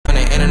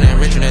internet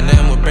richer than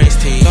them with brace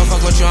teeth. Don't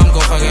fuck with you, I'm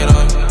gon' fuck it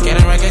up.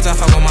 Getting records, I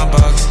fuck with my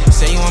bucks.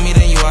 Say you want me,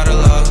 then you out of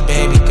luck.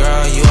 Baby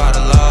girl, you out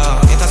of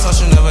love. Ain't that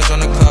social, never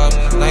join the club.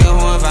 Like a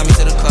who invite me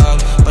to the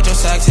club. But your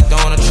sexy don't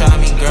wanna try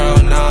me,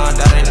 girl. Nah,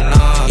 that ain't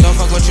enough. Don't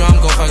fuck with you,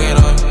 I'm gon' fuck it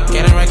up.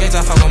 Getting records,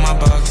 I fuck with my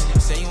bucks.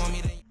 Say you want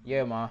me, then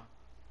yeah, ma.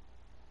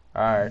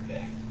 Alright.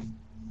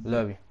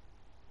 Love you.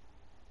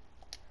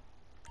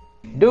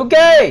 Duke!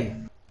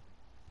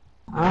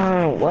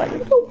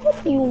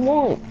 What do you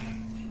want?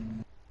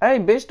 Hey,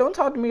 bitch, don't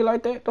talk to me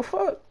like that. The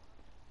fuck?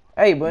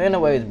 Hey, but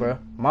anyways, bro.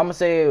 Mama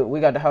said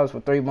we got the house for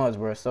 3 months,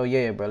 bro. So,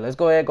 yeah, bro. Let's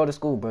go ahead and go to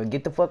school, bro.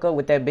 Get the fuck up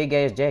with that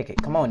big-ass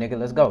jacket. Come on, nigga.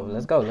 Let's go.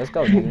 Let's go. Let's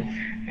go, nigga.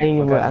 Hey,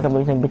 okay. bro, I can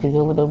bring some bitches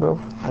over, though, bro.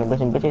 I can bring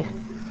some bitches.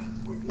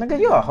 Nigga,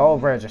 you a whole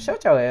virgin.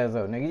 Shut your ass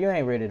up, nigga. You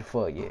ain't ready to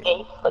fuck yet.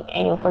 Hey, fuck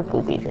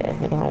you, bitch ass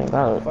nigga. Oh,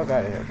 God. Fuck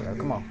out of here, bro.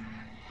 Come on.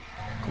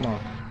 Come on.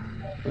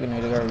 We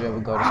need to hurry up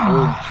and go to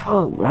school.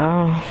 Fuck, bro. I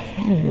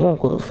don't want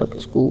to go to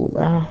fucking school,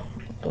 bro.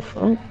 What the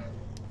fuck?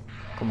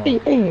 Come on.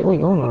 Hey, wait,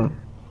 hold on.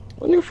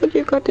 When the fuck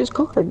you got this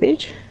car,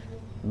 bitch?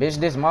 Bitch,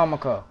 this mama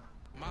car.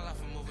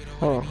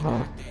 Oh,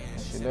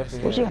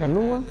 what, she got a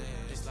new one?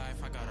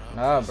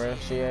 Nah, bro.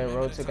 She had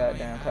rode to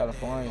goddamn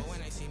California.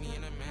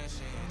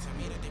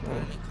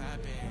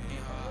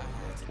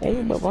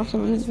 Hey, but what's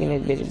some music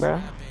in this bitch,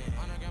 bro?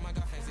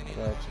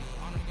 Got you.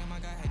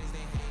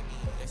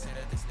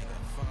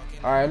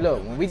 Alright,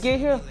 look, when we get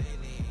here,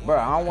 bro,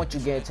 I don't want you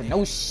getting to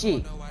no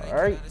shit,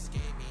 alright?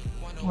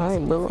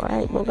 Alright, bro,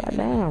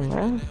 goddamn,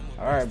 bro.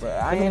 Alright, bro,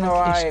 I ain't no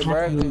alright,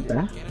 bro.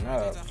 No.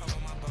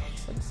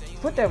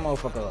 Put that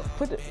motherfucker up.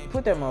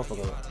 Put that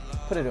motherfucker up.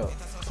 Put it up.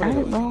 Put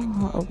it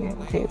up.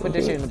 Okay. Put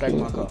this shit in the back of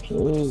my car.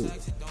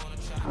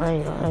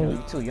 Alright.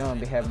 You too young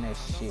to be having that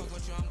shit.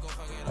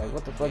 Like,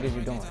 what the fuck is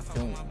you doing?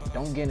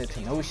 Don't get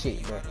into no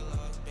shit, bro.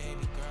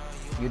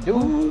 You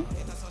do?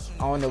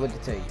 I don't know what to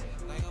tell you.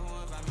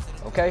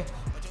 Okay?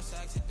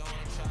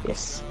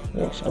 Yes,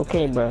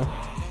 okay, bro.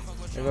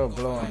 There go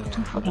Glow in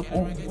there.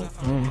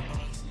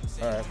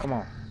 Alright, come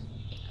on.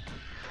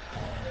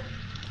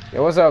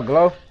 Yo, what's up,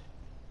 Glow?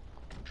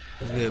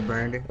 What's good,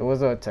 Brandon? Yo,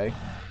 what's up, Tay?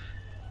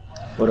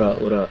 What up?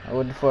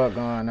 What the fuck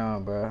going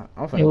on, bro?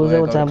 I'm finna Hey, go ahead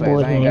and go to up, class.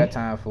 boys, I ain't man? got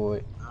time for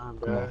it.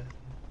 Come on.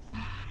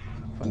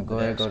 I'm finna go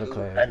ahead and go to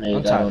class. That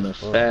nigga got on a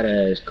fat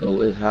ass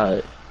coat. It's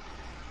hot.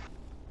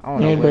 I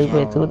don't know what's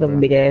wrong, two of them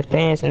big ass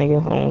pants,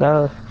 nigga. Oh,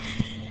 God.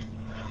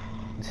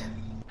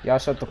 Y'all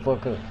shut the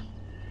fuck up.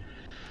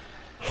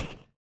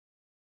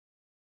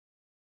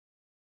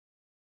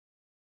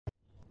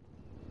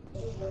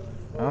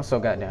 I'm so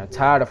goddamn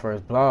tired of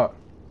first block.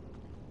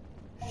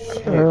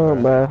 Shit,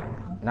 bro.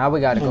 Now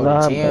we gotta go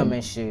to gym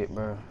and shit,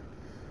 bro.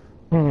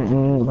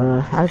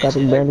 Bro. I got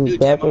to barely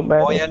step it,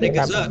 bro. All y'all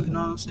niggas up, you know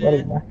what I'm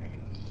saying?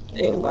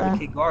 Ain't nobody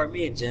can guard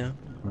me in gym.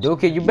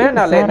 Duke, you better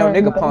not let no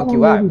nigga punk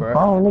you out,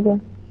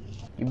 bro.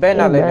 You better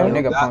not let no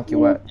nigga punk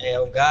you out. Hey,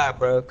 oh God,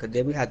 bro, cause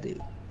then we have to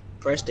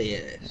press their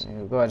ass.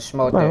 Yeah, go ahead and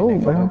smoke that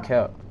nigga, no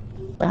cap.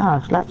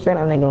 Slap that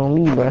nigga on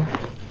me, bro.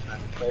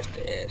 Press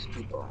their ass,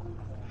 keep on.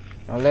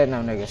 Don't let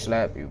no nigga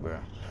slap you, bro.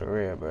 For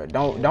real, bro.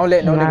 Don't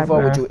let no nigga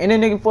fuck with you. Any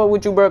nigga fuck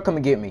with you, bro, come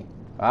and get me.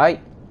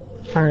 Alright?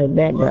 Alright,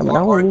 that, bro.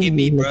 But Or get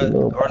me,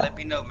 bro. Or let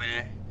me know,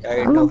 man. Y'all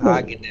already know how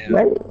I get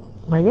down.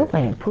 Man, you're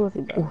playing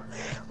pussy, bro.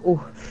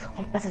 Oh,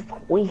 I'm better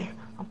than we.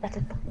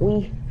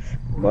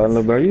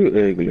 But bro, you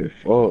ugly as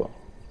fuck.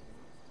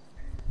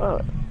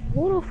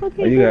 Who the fuck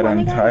you got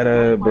them tight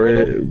ass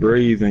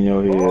braids in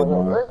your head,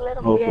 man.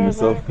 Hoping to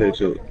suffocate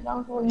you.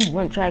 You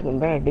run track and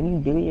back, then you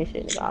do your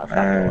shit.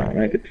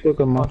 Man, get the fuck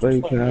up my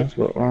face, ass.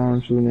 What wrong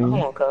with you, nigga? Come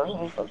on,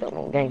 cuz. You fucked up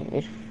on game,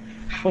 bitch.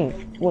 Swing,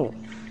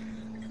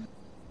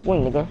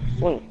 nigga.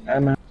 Swing. Hey,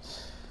 man.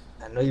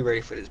 I know you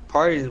ready for this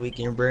party this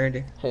weekend,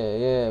 Brandon. Hell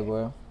yeah,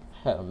 bro.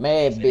 Had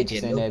mad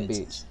bitches in that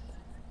bitch.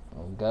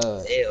 Oh,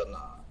 God. Hell no.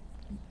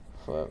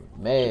 Fuck,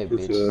 mad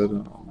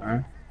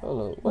bitches.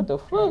 Hold up, what the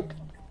fuck?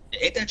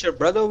 Ain't that your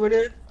brother over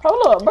there?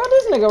 Hold up, bro,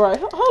 this nigga right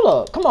here. Hold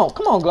up, come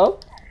on, Glow.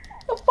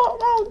 What the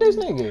fuck wrong with this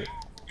nigga?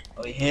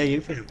 Oh yeah,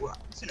 you finna go rock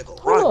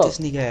this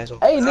nigga ass.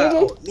 Hey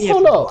nigga,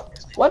 hold up.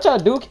 Watch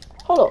out, Duke.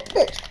 Hold up,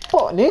 bitch.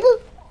 Fuck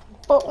nigga.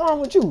 Fuck wrong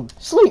with you?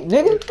 Sleep,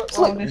 nigga.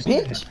 Sleep,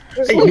 bitch.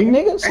 Sleep,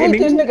 nigga.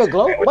 Sleep this nigga,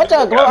 Glow. Watch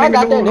out, Glow. I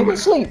got that nigga.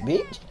 Sleep,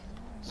 bitch.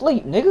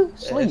 Sleep, nigga.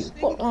 Sleep.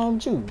 Fuck wrong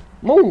with you?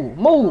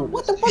 Move.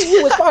 What the fuck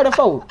you was fighting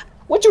for?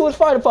 What you was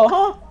fighting for,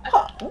 huh?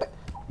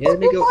 Yeah,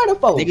 nigga,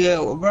 for?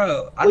 Nigga,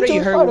 bro, I know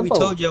you heard what we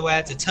told your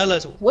ass to tell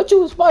us. What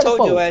you was fighting for?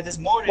 Told your ass this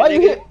morning, Why nigga.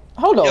 You hit?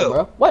 Hold on,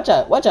 bro. Watch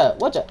out.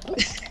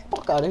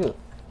 Fuck out of here.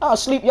 I'll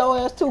sleep your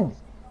ass too.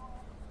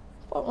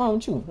 Fuck wrong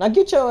with you? Now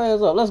get your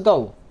ass up. Let's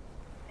go.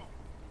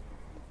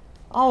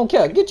 I don't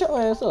care. Get your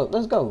ass up.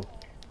 Let's go.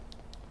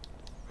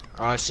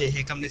 Oh shit!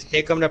 Here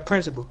come the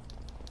principal.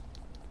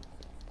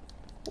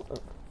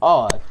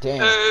 Oh damn.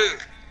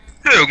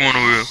 Hell going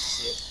on here?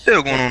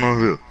 Hell going on over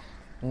here?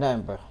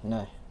 Nothing, bro.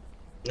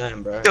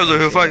 Nothing, bro. Y'all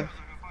here fighting?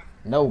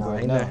 No, bro.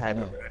 Ain't nothing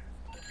happening,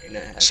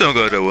 bro. Some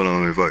got that well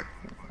on here fight.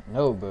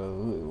 No, bro.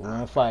 We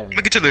ain't fighting.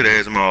 Man, get your little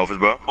ass in my office,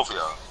 bro. Both of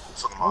y'all.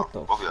 What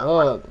the fuck,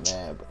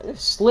 man, bro?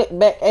 This slick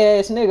back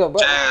ass nigga,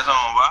 bro. Jazz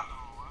on, bro.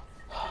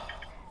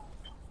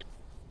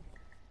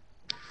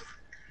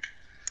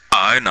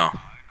 Alright now.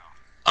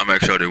 I'm gonna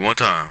ask y'all this one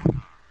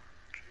time.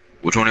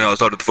 Which one of y'all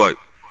started the fight?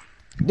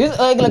 This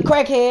ugly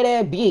crackhead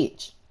ass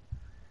bitch.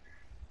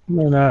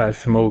 Man, I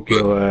smoke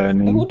your ass,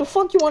 Nigga, nigga. what the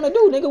fuck you wanna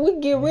do, nigga? We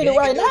can get rid of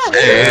right now,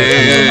 nigga.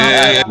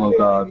 Hey, Smoke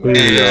all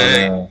three of y'all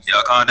ass.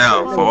 y'all calm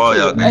down for all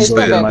y'all get Hey,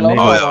 step expelled. back, Glow.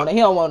 He All don't want it. He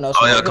don't want no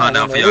y'all smoke. calm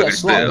down for y'all get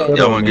expelled. That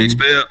Y'all nigga. wanna get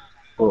expelled?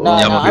 Nah,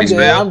 Y'all wanna I'm get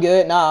good. expelled? I'm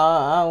good.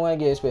 Nah, I don't wanna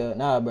get expelled.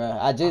 Nah, bro.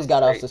 I just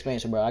got off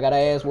suspension, bro. I got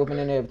an ass whooping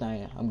and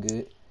everything. I'm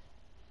good.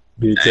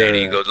 Bitch I ain't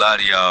even ass. gonna lie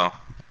to y'all.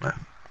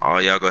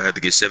 All y'all gonna have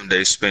to get 7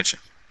 days suspension.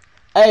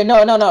 Hey,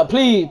 no.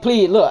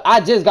 Please. Look,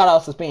 I just got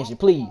off suspension.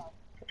 Please.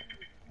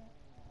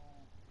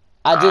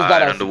 I just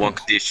got Alright, off under one suspension.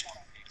 condition.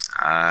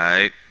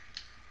 Alright.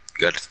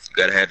 You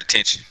gotta have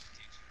detention.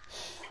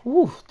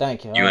 Woo,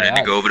 thank you. You and that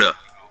Alright, nigga over there.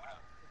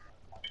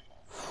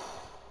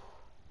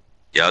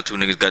 Y'all two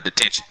niggas got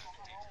detention.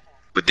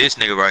 But this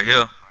nigga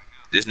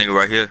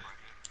right here,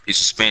 he's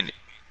suspended.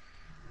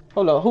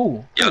 hold up,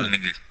 who?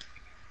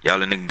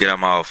 Y'all a nigga get out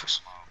my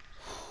office.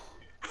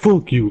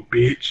 Fuck you,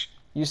 bitch.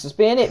 You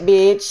suspended,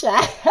 bitch.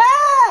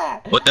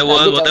 What that Now was?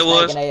 get What your that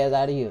was? stinking ass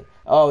out of here.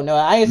 Oh no,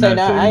 I ain't say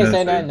nothing. I ain't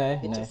say nothing.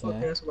 Get your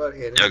fuck No. ass out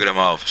here. Y'all get out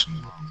my office.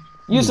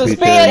 You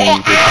Bitch ass suspended.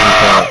 nigga. Get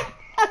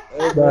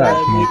Hey, some bro, I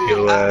smoke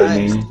your ass,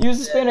 nigga. You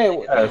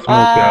suspended. I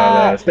smoke y'all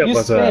ass. Step You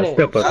aside. suspended.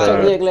 Step Shut your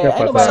aside. ugly ass. Step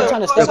Ain't nobody aside.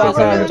 trying to step Step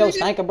outside with aside. your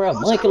stinker, bro.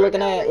 Monkey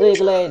looking ass,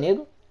 ugly ass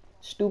nigga.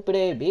 Stupid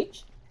ass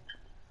bitch.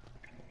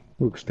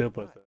 Look, step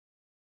aside.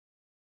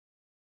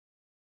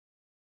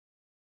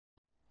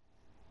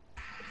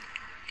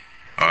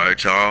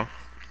 Alright, y'all.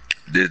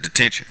 There's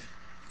detention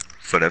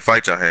for that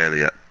fight y'all had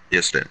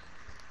yesterday.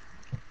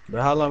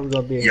 Bro, how long we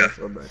gonna be in Yeah. here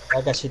for, bro?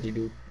 I got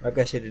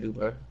shit to do.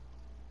 Bro.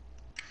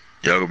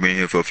 Y'all gonna be in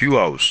here for a few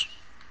hours.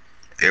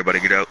 Everybody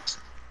get out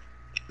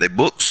they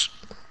books.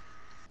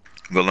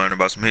 Go learn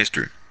about some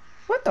history.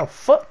 What the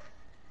fuck?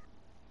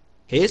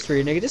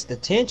 History, nigga. This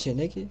detention,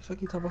 nigga.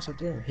 Fuck you talking about some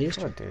damn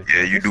history. Fuck this,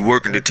 Yeah, bro. you This do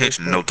work in ugly as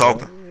detention, fuck, no bro.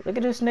 talking. Look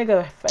at this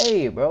nigga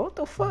fade, bro. What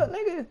the fuck,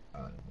 nigga?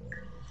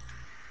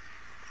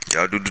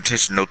 Y'all do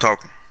detention, no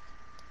talking.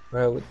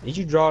 Bro, did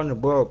you draw in the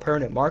board with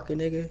permanent marker,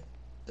 nigga?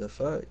 The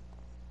fuck?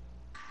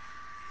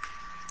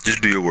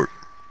 Just do your work.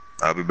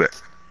 I'll be back.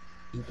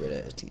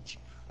 Stupid ass teacher.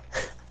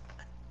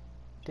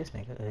 This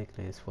nigga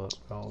ugly as fuck,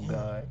 bro. Oh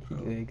god, he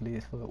ugly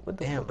as fuck. What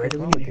the Damn, fuck bro, is we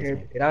wrong need with to this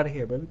nigga? get out of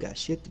here, bro. We got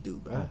shit to do,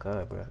 bro. Oh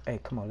god, bro. Hey,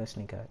 come on, let's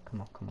sneak out.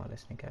 Come on,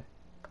 let's sneak out.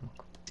 Come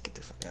on. Let's get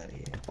the fuck out of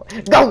here.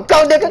 Go,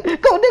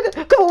 nigga! Go,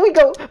 nigga! Come on, we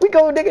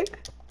go, nigga!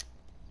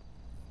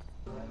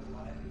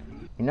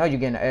 You know you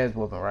getting the ass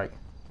whooping, right?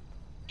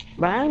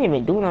 Bro, I ain't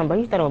even do nothing, bro.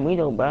 You started with me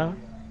though, bro.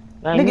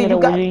 Like, Nigga, nigga, you that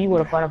was got... you would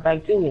have fought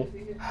back too.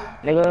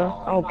 Nigga,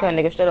 I don't care,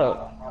 nigga, shut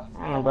up.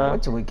 Bro.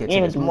 Wait till we get You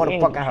to ain't this do- you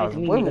ain't do motherfucking shit house. to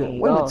me,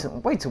 nigga, dog.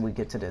 Wait till we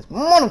get to this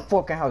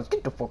motherfucking house.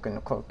 Get the fuck in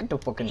the car. Get the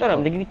fuck in the Shut car. up,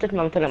 nigga. You touch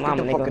my tell Get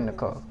mama, the fuck in the nigga.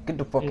 car. Get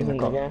the fuck in the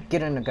car. Nigga.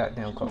 Get in the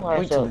goddamn car. Why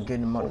Wait till we so? get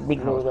in the Big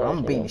motherfucking house, nose bro. ass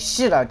I'm nigga. beating the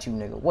shit out you,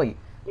 nigga. Wait.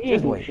 You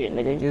Just ain't do wait. shit,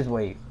 nigga. Just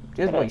wait.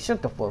 Just Shut wait. up.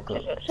 Shut the fuck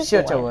up. Shut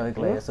Shut your your ass,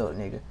 ugly nigga. ass up,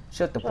 nigga.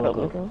 Shut the Shut fuck up,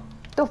 up. nigga.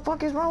 The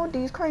fuck is wrong with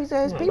these crazy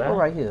ass Come on, people bro.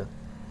 right here?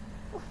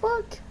 The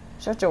fuck?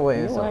 Shut your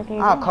ass You up. can't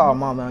I'll do call it.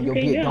 mama on You your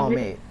can't big do it, dumb nigga.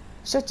 ass.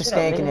 Shut your Shut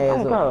up, stinking nigga.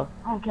 ass up.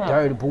 I don't care.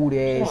 Dirty booty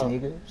ass Shut up.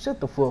 nigga. Shut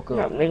the fuck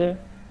Shut up, up. nigga.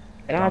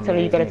 And I'm Dumb telling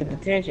you, you ass got into nigga.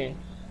 detention.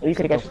 Or you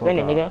could Shut have the got fuck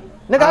suspended, up. nigga.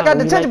 Nigga, I got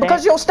Would you detention like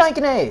because that? your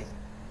stinking ass.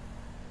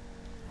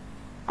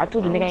 I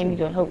told you, nigga, I ain't need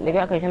your help, nigga.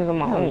 I could handle it on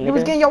my own, You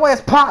was nigga. getting your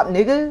ass popped,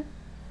 nigga.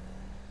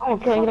 I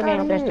don't care, Fuck nigga. I ain't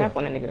outta no that here. strap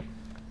on that nigga.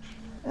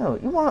 Yo,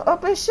 you want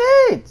up and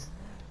shit.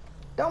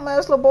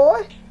 Dumbass little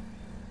boy.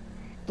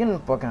 Get in the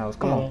fucking house.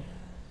 Come on.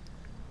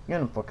 Get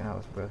in the fucking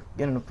house, bro.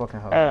 Get in the fucking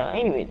house. I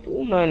ain't even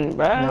do nothing,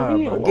 bro. Nah, Leave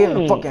me bro. Get in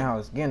the alone. fucking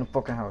house. Get in the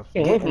fucking house.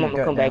 Can't Get wait for in the mama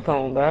to come back goddamn.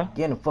 home, bro.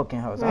 Get in the fucking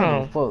house. I don't give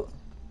a fuck.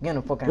 Get in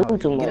the fucking Do house.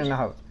 too Get much. in the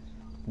house.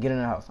 Get in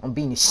the house. I'm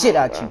beating the shit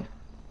out you.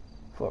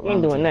 Fuck You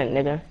ain't wrong with doing nothing,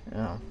 nigga.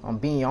 Yeah, I'm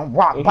beating. I'm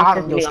rock If you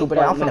bottom, touch your me, stupid I'm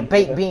ass. I'm calling finna mama,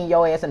 bait nigga. bean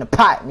your ass in the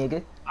pot,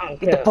 nigga. I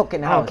don't Get the care. fuck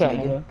in the I don't house, care,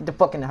 nigga. Get the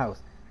fuck in the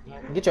house.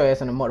 Get your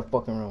ass in the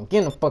motherfucking room. Get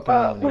in the fucking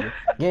room, nigga.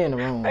 Get in the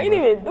room, I ain't bro.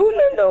 even do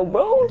nothing though,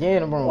 bro.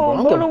 Get in the room, Oh, bro.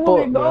 I'm bro, gonna don't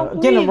fuck, worry, bro. bro.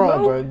 Get in the Please,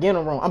 room, bro. bro. Get in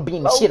the room. I'm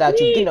beating the Bro, shit out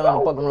you. please, Get in the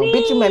bro, fucking room.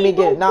 Bitch, you made me please,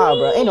 get bro, nah,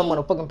 bro. Ain't no please.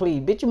 motherfucking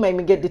please. Bitch, you made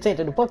me get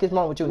detention. The fuck is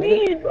wrong with you,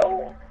 nigga? Please,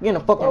 bro. Get in the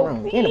fucking Bro,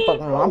 room. Get in the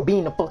fucking room. bro. I'm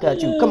beating the fuck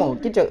out you. Come on,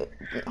 get your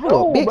hold No,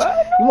 up, bitch. bro.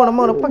 You want a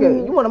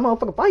motherfucker? You want a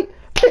motherfucking fight?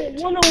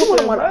 Bitch, One you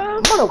want a over,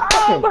 bro.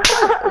 motherfucking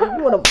fight?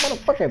 You want a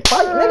motherfucking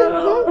fight, nigga?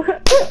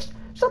 Bitch,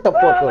 shut the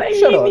fuck up. Bro,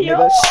 Shut up, leave me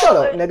nigga. Shut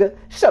up, alone. nigga.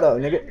 Shut up,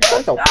 nigga.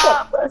 Shut the fuck.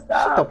 Stop,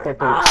 Shut the stop.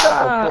 fuck up. Shut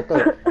the fuck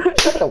up.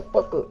 Shut the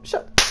fuck up.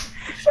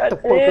 Shut the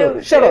fuck Chill,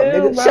 up. Shut up, chill,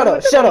 nigga. bro. Shut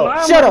up. Look at Shut my up.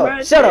 mama, Shut bro.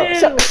 up. Shut up.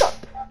 Chill. Shut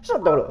up.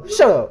 Shut up.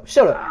 Shut up.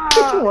 Shut up.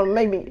 Bitch, you wanna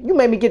make me? You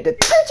made me get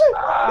detention.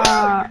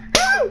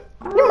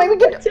 You made me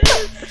get the.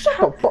 Shut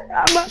the fuck.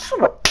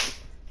 Shut up.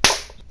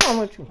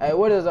 wrong with you? Hey,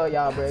 what is up,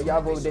 y'all, bro?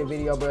 Y'all vote this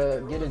video,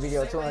 bro. Give this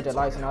video 200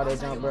 likes and all that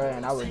junk, bro.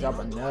 And I will drop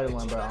another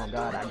one, bro. Oh,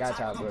 God, I got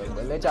y'all, bro.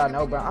 But let y'all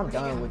know, bro, I'm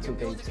done with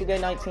 2K.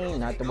 2K19,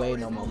 not the way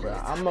no more, bro.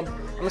 I'm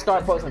gonna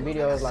start posting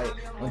videos like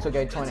on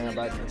 2K20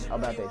 about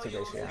that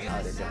 2K shit and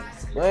all that junk.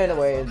 But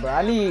anyways, bro,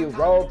 I need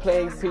role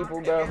play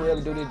people, bro.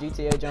 Whoever do this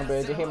GTA jump,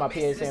 bro. Just hit my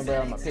PSN,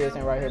 bro. My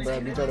PSN right here,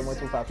 bro.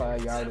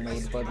 BJordan1255. You already know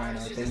what the fuck going on.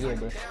 So yeah,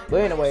 bro.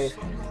 But anyways,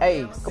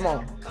 hey, come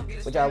on.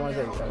 What y'all want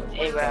to say?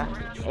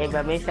 Hey,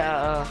 bro, make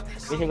sure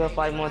go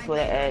follow me on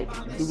Twitter at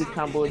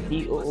DookieCombo,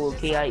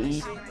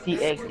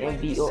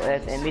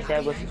 DOOKIECXMBOS, and make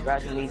sure go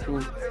subscribe to me too.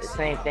 The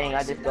same thing,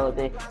 I just told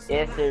that.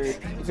 Yes, sir. You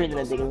pretty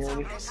much digging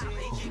me.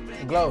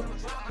 Glow.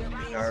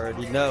 You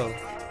already know.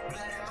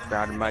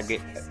 Subscribe to my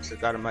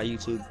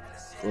YouTube,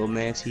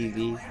 Roman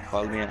TV.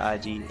 Follow me on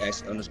IG,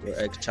 X_X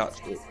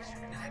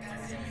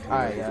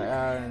Alright,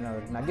 I don't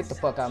know. Now get the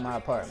fuck out of my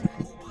apartment.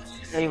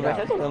 Hey, bro,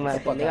 shut up, man.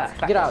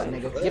 Get out,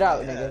 nigga. Get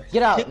out, nigga.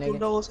 Get out,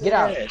 nigga. Get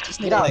out.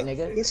 Get out,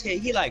 nigga.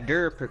 He like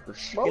dirt pickers.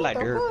 He like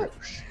dirt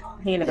pickers.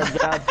 He ain't gonna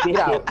get out. Get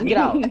out. Get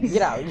out.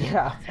 Get out. Get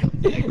out.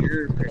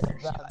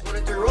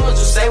 The rules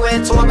you say we're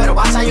into it, better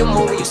watch how you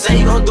move. You say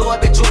you gon' do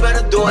it, bitch, you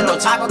better do it. No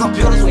type of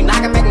computers, we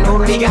not gonna make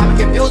noodles. He got me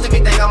confused if he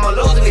think I'ma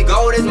lose. If he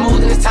go with his moves,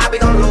 and this time he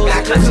gon' lose.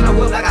 Got clips in the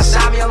whip like I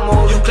shot me a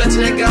move. You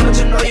clutching that gun, but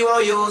you know you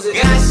won't use it.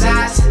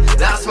 Gunshots,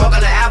 let him smoke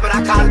on the app, but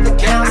I call it the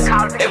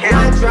council. If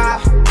one drop,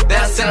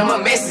 they'll send him a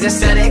message and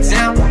set an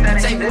example.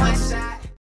 Take one shot.